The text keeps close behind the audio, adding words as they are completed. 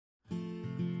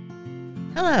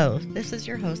Hello, this is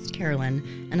your host,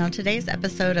 Carolyn, and on today's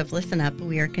episode of Listen Up,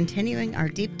 we are continuing our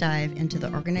deep dive into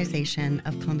the organization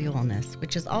of Columbia Wellness,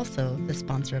 which is also the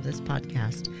sponsor of this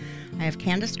podcast. I have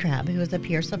Candace Crabb, who is a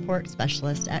peer support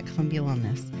specialist at Columbia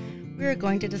Wellness. We are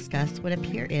going to discuss what a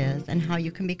peer is and how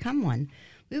you can become one.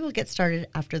 We will get started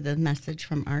after the message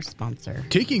from our sponsor.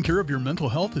 Taking care of your mental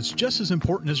health is just as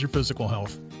important as your physical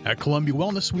health. At Columbia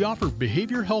Wellness, we offer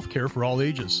behavior health care for all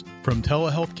ages. From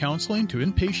telehealth counseling to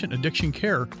inpatient addiction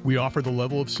care, we offer the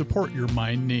level of support your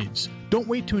mind needs. Don't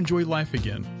wait to enjoy life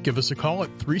again. Give us a call at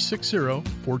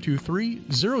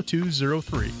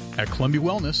 360-423-0203. At Columbia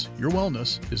Wellness, your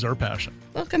wellness is our passion.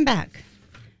 Welcome back.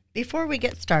 Before we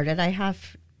get started, I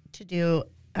have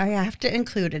to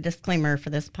include a disclaimer for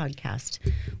this podcast.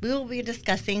 We will be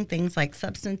discussing things like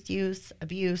substance use,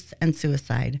 abuse, and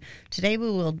suicide. Today we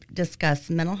will discuss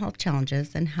mental health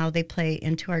challenges and how they play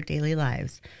into our daily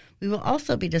lives. We will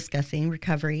also be discussing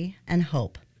recovery and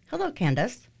hope. Hello,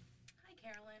 Candace. Hi,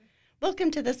 Carolyn.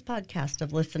 Welcome to this podcast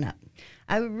of Listen Up.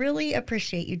 I really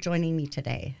appreciate you joining me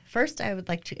today. First, I would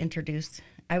like you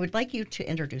to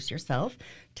introduce yourself.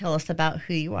 Tell us about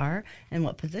who you are and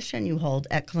what position you hold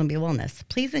at Columbia Wellness.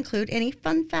 Please include any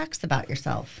fun facts about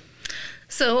yourself.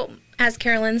 So, as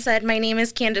Carolyn said, my name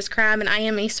is Candace Crabb, and I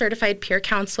am a certified peer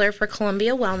counselor for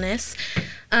Columbia Wellness.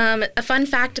 A fun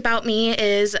fact about me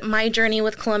is my journey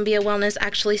with Columbia Wellness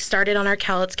actually started on our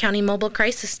Cowlitz County Mobile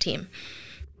Crisis Team.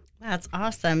 That's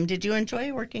awesome. Did you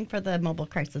enjoy working for the Mobile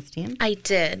Crisis Team? I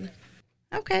did.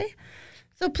 Okay.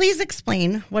 So please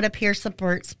explain what a peer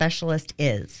support specialist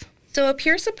is. So a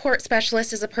peer support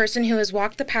specialist is a person who has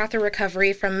walked the path of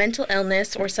recovery from mental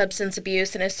illness or substance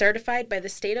abuse and is certified by the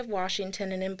state of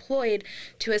Washington and employed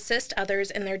to assist others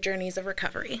in their journeys of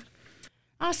recovery.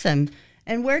 Awesome.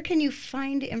 And where can you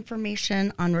find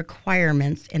information on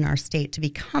requirements in our state to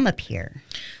become a peer?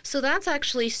 So that's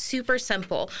actually super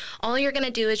simple. All you're going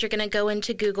to do is you're going to go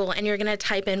into Google and you're going to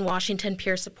type in Washington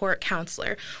Peer Support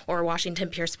Counselor or Washington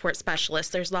Peer Support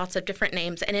Specialist. There's lots of different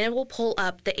names, and it will pull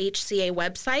up the HCA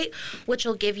website, which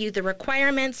will give you the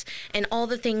requirements and all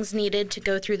the things needed to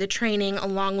go through the training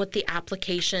along with the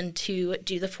application to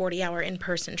do the 40-hour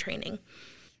in-person training.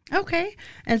 Okay.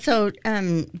 And so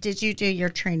did you do your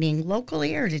training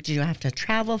locally or did you have to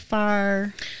travel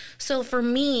far? So for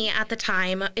me at the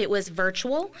time, it was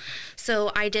virtual.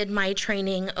 So I did my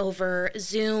training over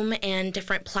Zoom and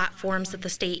different platforms that the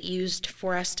state used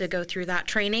for us to go through that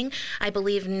training. I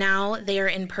believe now they are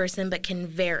in person but can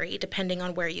vary depending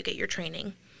on where you get your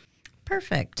training.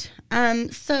 Perfect.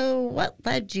 So what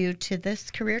led you to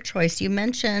this career choice? You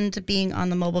mentioned being on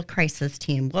the mobile crisis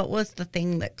team. What was the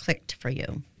thing that clicked for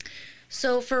you?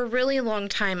 So for a really long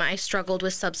time, I struggled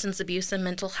with substance abuse and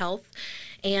mental health,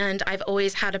 and I've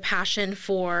always had a passion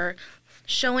for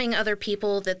showing other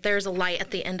people that there's a light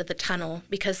at the end of the tunnel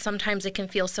because sometimes it can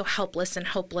feel so helpless and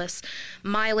hopeless.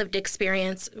 My lived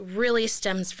experience really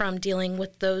stems from dealing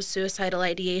with those suicidal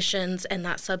ideations and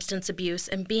that substance abuse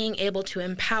and being able to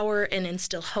empower and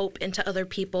instill hope into other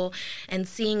people and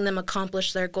seeing them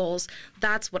accomplish their goals.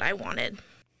 That's what I wanted.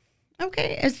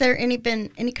 Okay. Has there been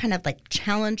any kind of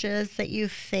challenges that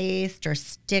you've faced or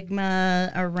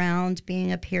stigma around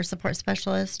being a peer support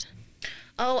specialist?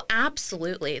 Oh,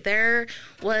 absolutely. There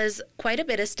was quite a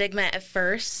bit of stigma at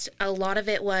first. A lot of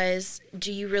it was,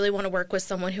 do you really want to work with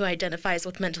someone who identifies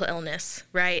with mental illness,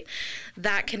 right?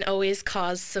 That can always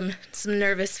cause some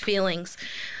nervous feelings.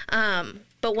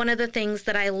 But one of the things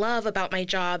that I love about my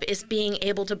job is being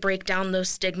able to break down those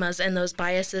stigmas and those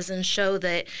biases and show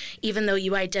that even though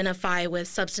you identify with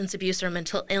substance abuse or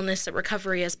mental illness, that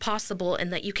recovery is possible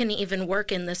and that you can even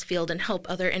work in this field and help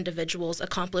other individuals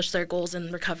accomplish their goals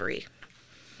in recovery.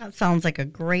 That sounds like a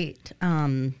great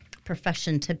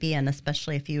profession to be in,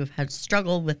 especially if you have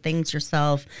struggled with things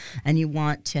yourself and you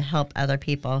want to help other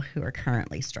people who are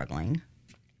currently struggling.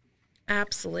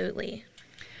 Absolutely.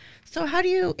 So how do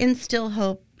you instill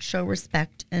hope, show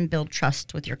respect, and build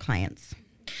trust with your clients?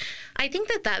 I think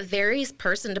that varies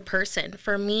person to person.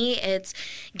 For me, it's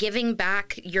giving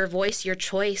back your voice, your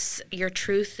choice, your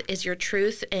truth is your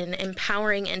truth, and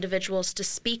empowering individuals to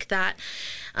speak that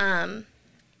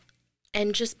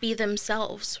and just be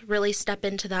themselves, really step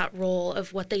into that role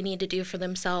of what they need to do for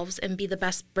themselves and be the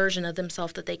best version of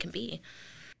themselves that they can be.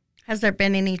 Has there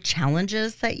been any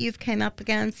challenges that you've came up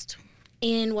against?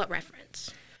 In what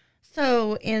reference?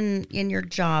 So in your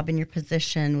job, in your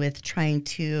position with trying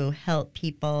to help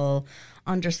people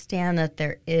understand that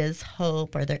there is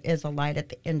hope or there is a light at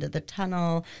the end of the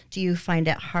tunnel, do you find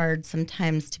it hard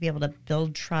sometimes to be able to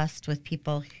build trust with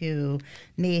people who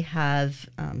may have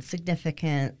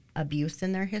significant abuse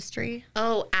in their history?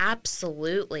 Oh,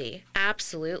 absolutely.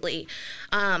 Absolutely.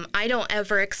 I don't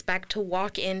ever expect to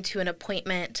walk into an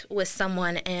appointment with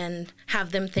someone and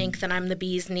have them think that I'm the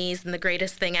bee's knees and the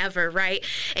greatest thing ever, right?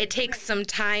 It takes some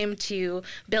time to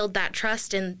build that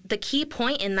trust. And the key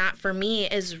point in that for me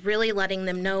is really letting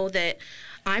them know that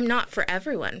I'm not for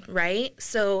everyone, right?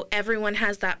 So everyone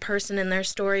has that person in their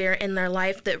story or in their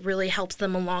life that really helps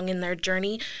them along in their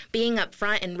journey. Being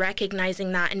upfront and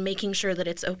recognizing that and making sure that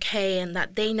it's okay and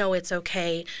that they know it's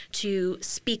okay to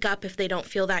speak up if they don't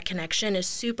feel that connection is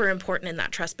super important in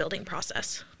that trust building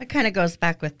process. It kind of goes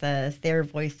back with their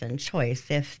voice and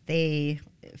choice. If they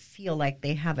feel like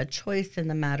they have a choice in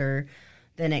the matter,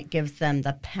 then it gives them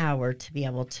the power to be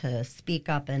able to speak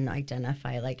up and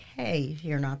identify, like, hey,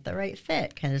 you're not the right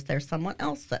fit. Is there someone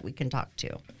else that we can talk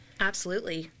to?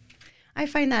 Absolutely. I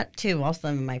find that, too, also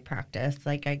in my practice.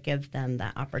 Like, I give them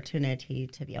that opportunity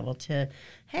to be able to,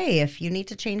 hey, if you need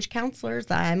to change counselors,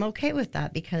 I'm okay with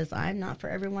that because I'm not for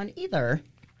everyone either.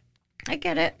 I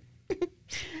get it.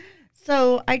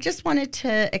 So I just wanted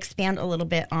to expand a little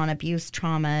bit on abuse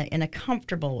trauma in a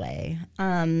comfortable way.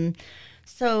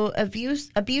 So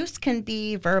abuse can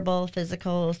be verbal,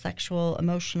 physical, sexual,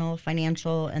 emotional,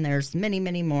 financial, and there's many,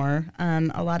 many more.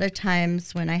 A lot of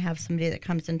times when I have somebody that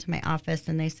comes into my office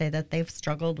and they say that they've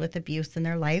struggled with abuse in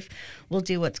their life, we'll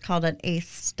do what's called an ACE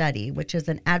study, which is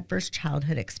an adverse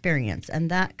childhood experience, and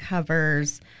that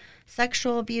covers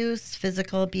sexual abuse,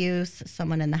 physical abuse,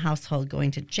 someone in the household going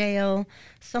to jail,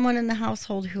 someone in the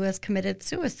household who has committed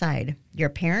suicide, your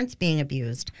parents being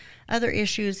abused, other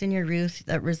issues in your youth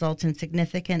that result in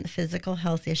significant physical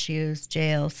health issues,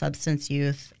 jail, substance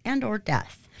use, and or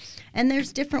death. And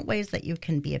there's different ways that you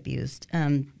can be abused,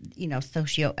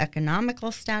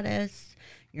 socioeconomical status,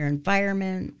 your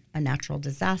environment, a natural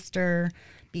disaster,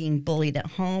 being bullied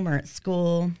at home or at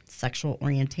school, sexual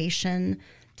orientation,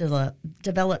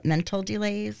 developmental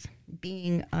delays,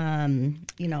 being,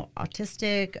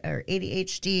 autistic or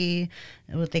ADHD,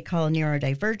 what they call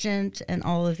neurodivergent, and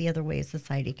all of the other ways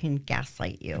society can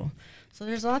gaslight you. So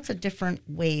there's lots of different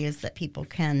ways that people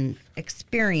can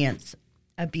experience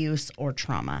abuse or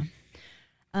trauma.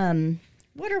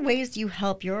 What are ways you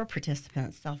help your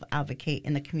participants self-advocate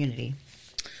in the community?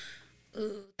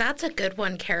 Ooh, that's a good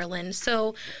one, Carolyn.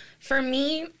 So for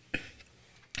me,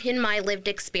 in my lived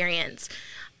experience,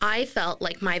 I felt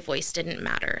like my voice didn't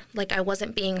matter, like I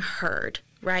wasn't being heard,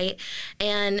 right?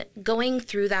 And going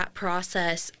through that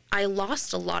process, I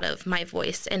lost a lot of my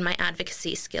voice and my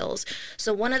advocacy skills.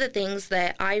 So one of the things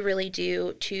that I really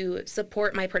do to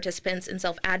support my participants in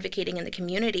self-advocating in the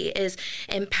community is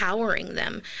empowering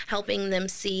them, helping them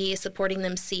see, supporting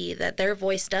them see that their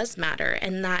voice does matter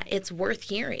and that it's worth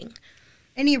hearing.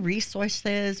 Any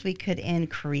resources we could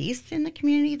increase in the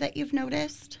community that you've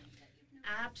noticed?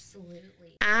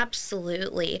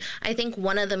 Absolutely. I think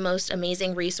one of the most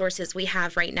amazing resources we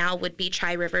have right now would be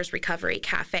Chai Rivers Recovery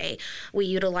Cafe. We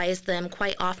utilize them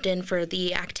quite often for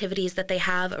the activities that they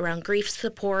have around grief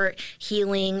support,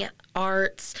 healing,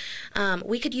 arts.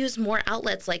 We could use more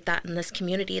outlets like that in this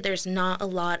community. There's not a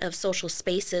lot of social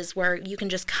spaces where you can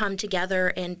just come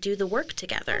together and do the work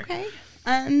together. Okay.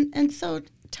 And so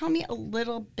tell me a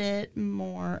little bit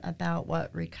more about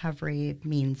what recovery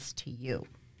means to you.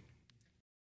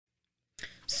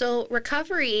 So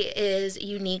recovery is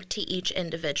unique to each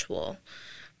individual.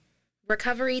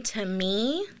 Recovery to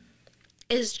me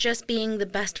is just being the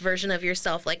best version of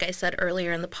yourself, like I said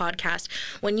earlier in the podcast.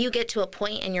 When you get to a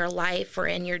point in your life or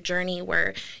in your journey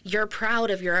where you're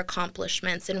proud of your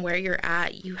accomplishments and where you're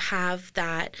at, you have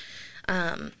that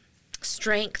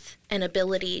strength and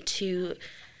ability to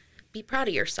be proud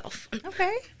of yourself.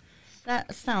 Okay.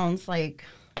 That sounds like,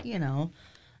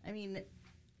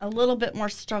 a little bit more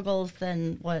struggles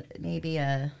than what maybe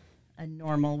a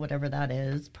normal, whatever that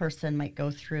is, person might go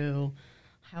through.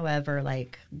 However,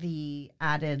 like the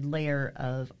added layer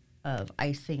of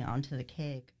icing onto the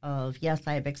cake of, yes,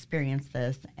 I've experienced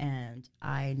this and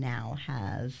I now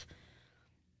have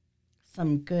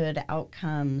some good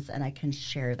outcomes and I can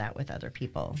share that with other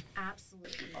people.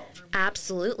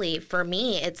 Absolutely. For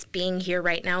me, it's being here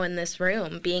right now in this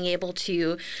room, being able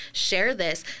to share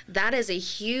this. That is a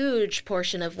huge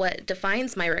portion of what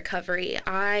defines my recovery.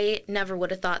 I never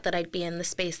would have thought that I'd be in the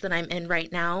space that I'm in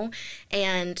right now,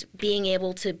 and being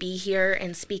able to be here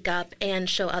and speak up and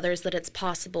show others that it's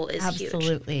possible is huge.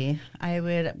 Absolutely. I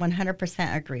would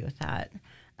 100% agree with that.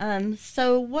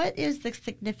 So what is the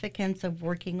significance of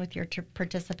working with your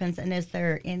participants, and is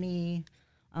there any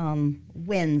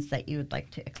wins that you would like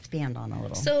to expand on a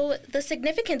little? So the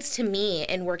significance to me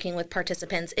in working with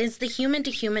participants is the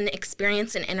human-to-human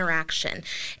experience and interaction.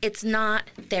 It's not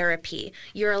therapy.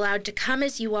 You're allowed to come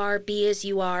as you are, be as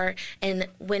you are, and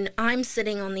when I'm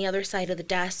sitting on the other side of the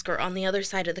desk or on the other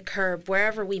side of the curb,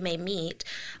 wherever we may meet,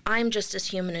 I'm just as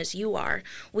human as you are.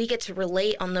 We get to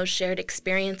relate on those shared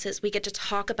experiences. We get to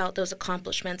talk about those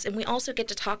accomplishments, and we also get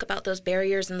to talk about those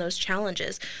barriers and those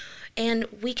challenges. And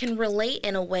we can relate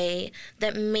in a way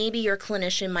that maybe your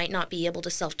clinician might not be able to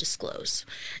self-disclose.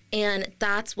 And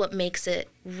that's what makes it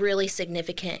really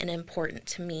significant and important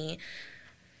to me.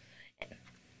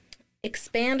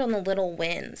 Expand on the little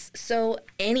wins. So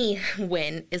any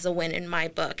win is a win in my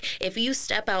book. If you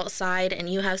step outside and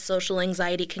you have social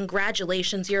anxiety,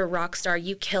 congratulations, you're a rock star.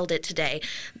 You killed it today.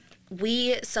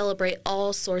 We celebrate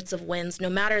all sorts of wins, no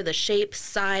matter the shape,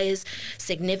 size,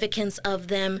 significance of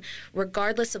them.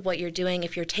 Regardless of what you're doing,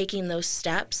 if you're taking those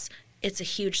steps, it's a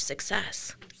huge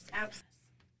success.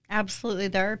 Absolutely.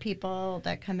 There are people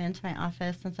that come into my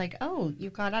office and it's like, oh, you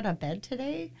got out of bed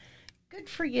today? Good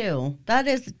for you. That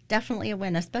is definitely a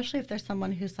win, especially if there's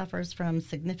someone who suffers from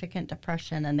significant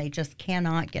depression and they just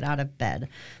cannot get out of bed.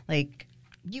 Like,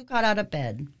 you got out of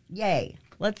bed. Yay.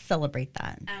 Let's celebrate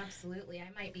that. Absolutely. I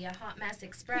might be a hot mess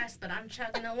express, but I'm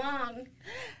chugging along.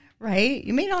 Right?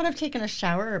 You may not have taken a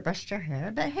shower or brushed your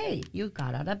hair, but hey, you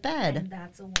got out of bed. And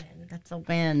that's a win. That's a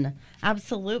win.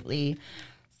 Absolutely.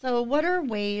 So what are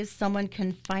ways someone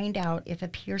can find out if a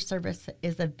peer service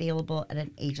is available at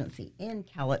an agency in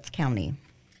Cowlitz County?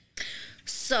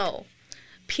 So,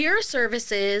 peer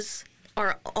services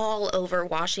are all over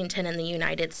Washington and the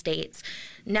United States.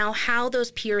 Now, how those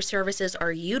peer services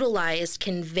are utilized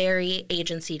can vary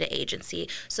agency to agency.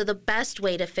 So the best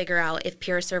way to figure out if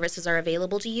peer services are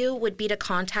available to you would be to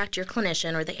contact your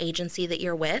clinician or the agency that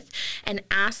you're with and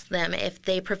ask them if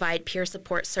they provide peer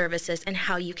support services and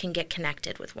how you can get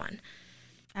connected with one.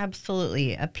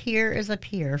 Absolutely. A peer is a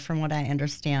peer from what I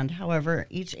understand. However,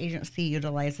 each agency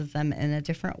utilizes them in a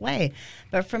different way.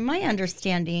 But from my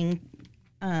understanding,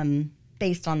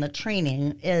 based on the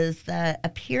training, is that a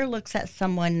peer looks at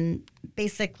someone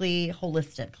basically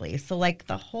holistically. So like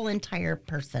the whole entire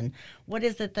person. What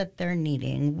is it that they're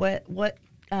needing? What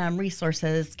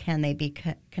resources can they be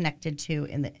connected to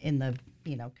in the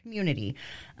community?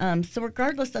 So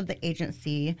regardless of the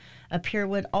agency, a peer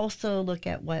would also look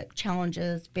at what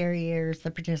challenges, barriers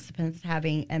the participants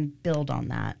having and build on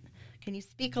that. Can you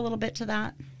speak a little bit to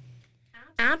that?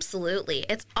 Absolutely.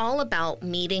 It's all about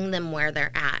meeting them where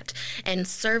they're at and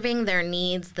serving their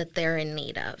needs that they're in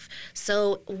need of.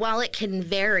 So while it can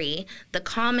vary, the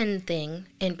common thing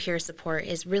in peer support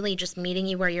is really just meeting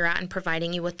you where you're at and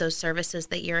providing you with those services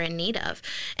that you're in need of.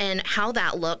 And how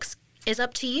that looks is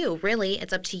up to you, really.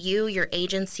 It's up to you, your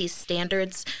agency's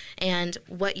standards, and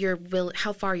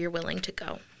how far you're willing to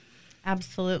go.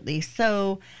 Absolutely.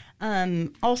 So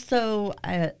also,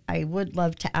 I would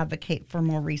love to advocate for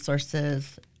more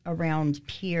resources around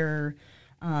peer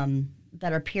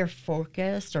that are peer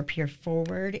focused or peer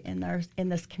forward in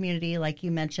this community. Like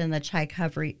you mentioned, the Chai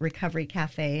Recovery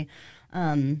Cafe.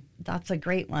 That's a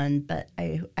great one. But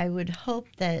I would hope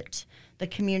that the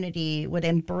community would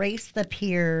embrace the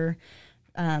peer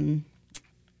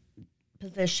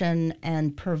position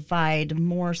and provide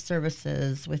more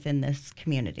services within this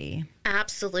community.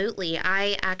 Absolutely.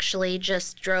 I actually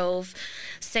just drove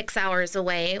 6 hours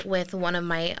away with one of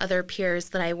my other peers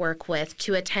that I work with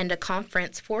to attend a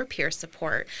conference for peer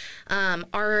support.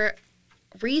 Our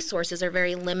resources are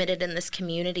very limited in this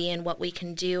community and what we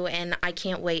can do, and I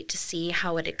can't wait to see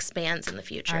how it expands in the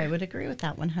future. I would agree with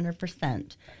that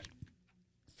 100%.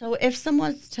 So if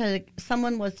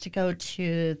someone was to go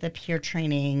to the peer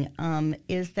training,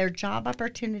 is there job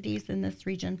opportunities in this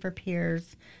region for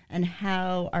peers, and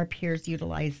how are peers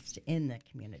utilized in the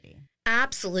community?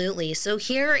 Absolutely. So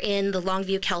here in the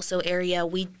Longview, Kelso area,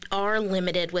 we are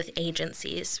limited with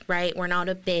agencies, right? We're not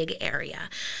a big area,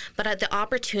 but the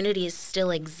opportunities still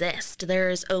exist.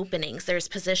 There's openings, there's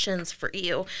positions for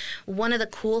you. One of the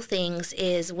cool things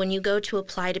is when you go to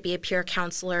apply to be a peer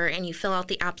counselor and you fill out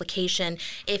the application,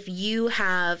 if you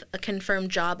have a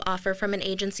confirmed job offer from an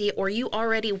agency or you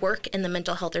already work in the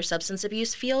mental health or substance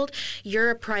abuse field, you're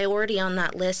a priority on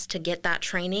that list to get that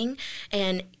training,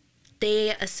 and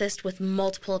they assist with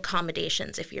multiple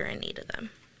accommodations if you're in need of them.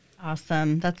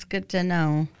 Awesome. That's good to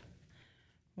know.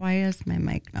 Why is my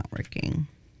mic not working?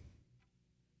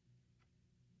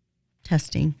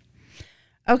 Testing.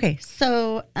 Okay,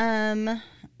 so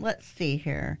let's see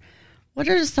here. What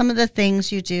are some of the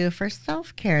things you do for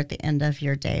self-care at the end of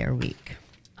your day or week?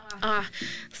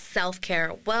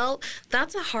 Self-care. Well,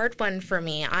 that's a hard one for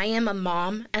me. I am a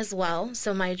mom as well,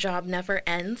 so my job never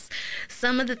ends.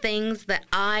 Some of the things that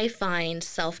I find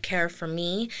self-care for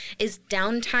me is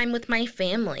downtime with my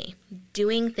family,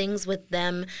 doing things with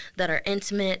them that are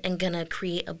intimate and gonna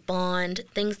create a bond,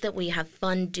 things that we have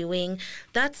fun doing.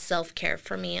 That's self-care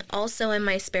for me. Also, in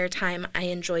my spare time, I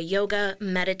enjoy yoga,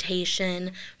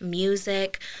 meditation,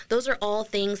 music. Those are all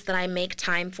things that I make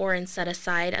time for and set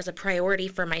aside as a priority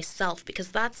for myself,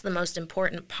 because that's the most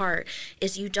important part,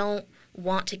 is you don't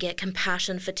want to get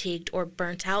compassion fatigued or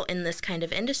burnt out in this kind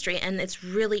of industry, and it's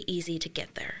really easy to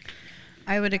get there.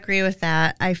 I would agree with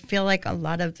that. I feel like a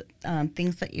lot of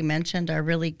things that you mentioned are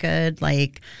really good,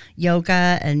 like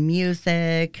yoga and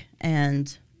music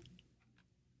and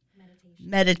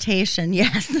meditation.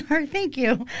 Yes. Thank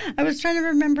you. I was trying to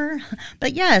remember.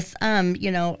 But yes,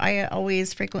 I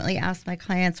always frequently ask my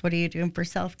clients, what are you doing for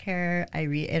self-care? I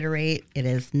reiterate, it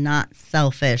is not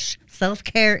selfish.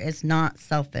 Self-care is not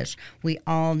selfish. We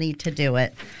all need to do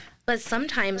it. But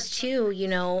sometimes, too,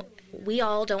 we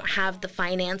all don't have the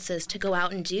finances to go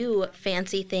out and do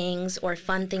fancy things or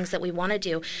fun things that we want to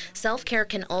do. Self-care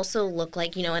can also look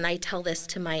like, and I tell this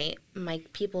to my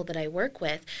people that I work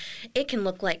with, it can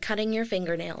look like cutting your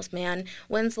fingernails, man.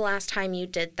 When's the last time you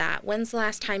did that? When's the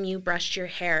last time you brushed your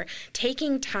hair?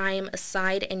 Taking time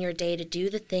aside in your day to do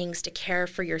the things to care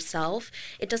for yourself,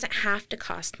 it doesn't have to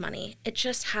cost money. It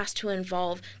just has to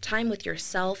involve time with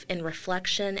yourself and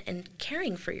reflection and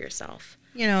caring for yourself.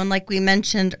 And like we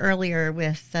mentioned earlier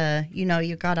with,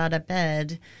 you got out of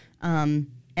bed,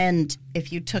 and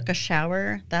if you took a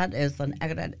shower, that is an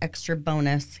extra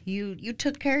bonus. You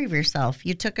took care of yourself.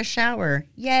 You took a shower.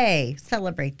 Yay.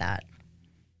 Celebrate that.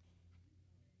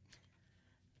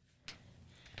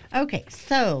 Okay.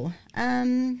 So,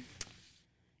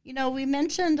 we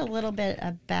mentioned a little bit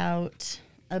about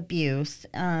abuse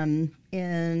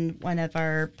in one of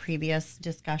our previous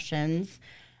discussions.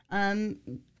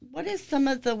 What is some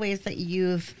of the ways that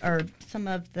some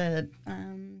of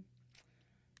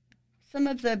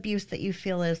the abuse that you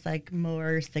feel is like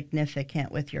more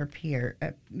significant with your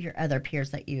other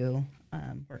peers that you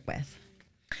work with?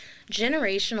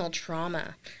 Generational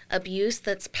trauma, abuse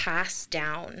that's passed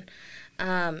down.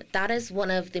 That is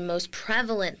one of the most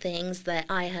prevalent things that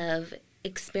I have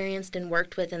experienced and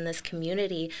worked with in this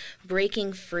community,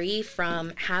 breaking free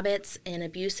from habits and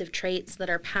abusive traits that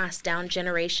are passed down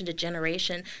generation to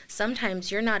generation.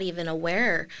 Sometimes you're not even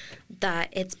aware that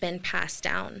it's been passed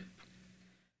down.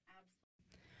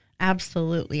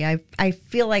 Absolutely. I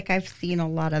feel like I've seen a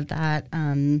lot of that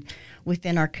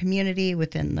within our community,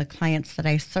 within the clients that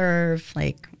I serve.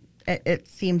 Like it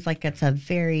seems like it's a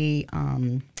very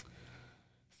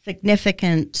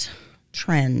significant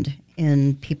trend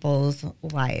in people's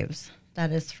lives.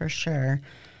 That is for sure.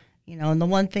 And the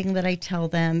one thing that I tell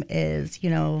them is,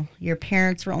 your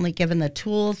parents were only given the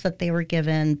tools that they were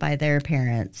given by their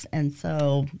parents. And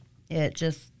so it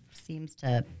just seems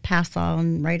to pass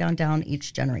on right on down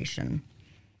each generation.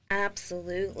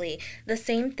 Absolutely. The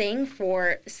same thing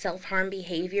for self-harm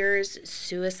behaviors,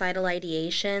 suicidal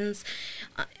ideations.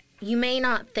 You may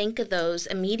not think of those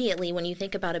immediately when you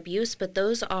think about abuse, but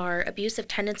those are abusive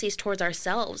tendencies towards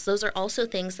ourselves. Those are also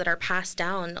things that are passed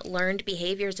down, learned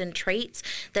behaviors and traits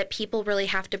that people really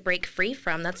have to break free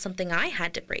from. That's something I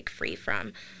had to break free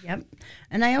from. Yep.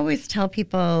 And I always tell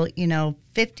people,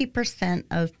 50%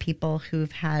 of people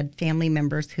who've had family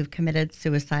members who've committed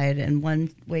suicide in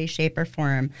one way, shape, or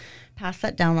form pass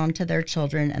that down onto their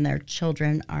children, and their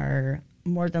children are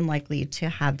more than likely to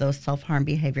have those self-harm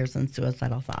behaviors and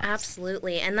suicidal thoughts.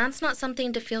 Absolutely. And that's not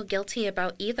something to feel guilty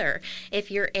about either.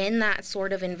 If you're in that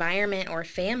sort of environment or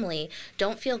family,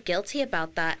 don't feel guilty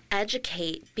about that.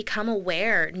 Educate, become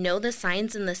aware, know the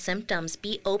signs and the symptoms,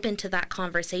 be open to that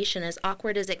conversation, as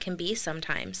awkward as it can be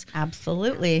sometimes.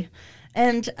 Absolutely.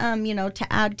 And, to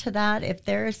add to that, if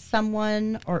there is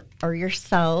someone or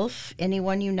yourself,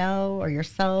 anyone you know or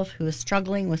yourself who is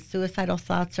struggling with suicidal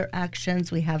thoughts or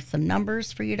actions, we have some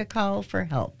numbers for you to call for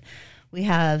help. We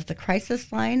have the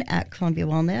crisis line at Columbia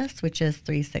Wellness, which is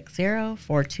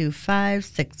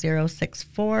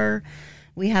 360-425-6064.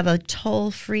 We have a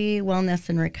toll-free wellness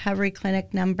and recovery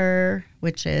clinic number,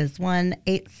 which is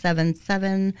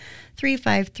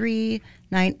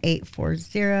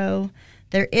 1-877-353-9840.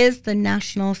 There is the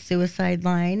National Suicide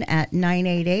Line at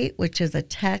 988, which is a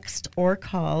text or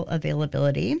call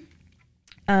availability.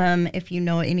 If you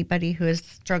know anybody who is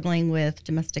struggling with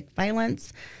domestic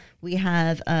violence, we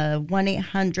have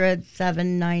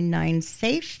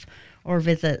 1-800-799-SAFE, or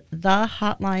visit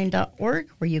thehotline.org,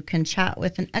 where you can chat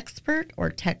with an expert or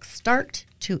text START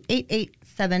to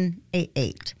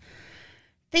 88788.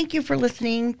 Thank you for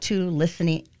listening to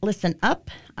Listen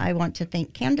Up. I want to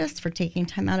thank Candace for taking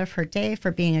time out of her day for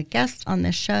being a guest on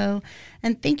this show.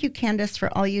 And thank you, Candace, for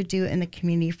all you do in the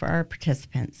community for our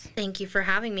participants. Thank you for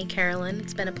having me, Carolyn.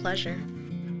 It's been a pleasure.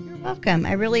 You're welcome.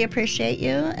 I really appreciate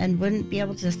you and wouldn't be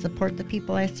able to support the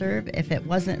people I serve if it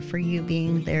wasn't for you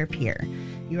being their peer.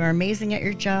 You are amazing at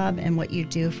your job and what you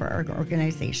do for our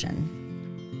organization.